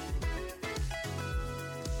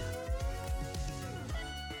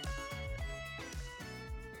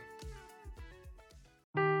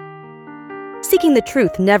 Seeking the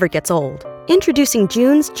truth never gets old. Introducing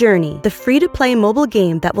June's Journey, the free-to-play mobile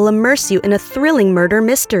game that will immerse you in a thrilling murder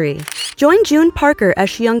mystery. Join June Parker as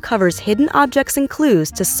she uncovers hidden objects and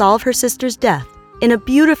clues to solve her sister's death in a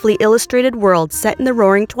beautifully illustrated world set in the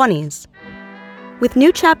Roaring '20s. With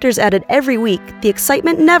new chapters added every week, the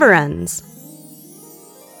excitement never ends.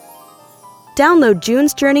 Download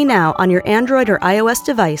June's Journey now on your Android or iOS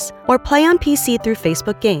device, or play on PC through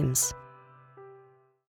Facebook Games.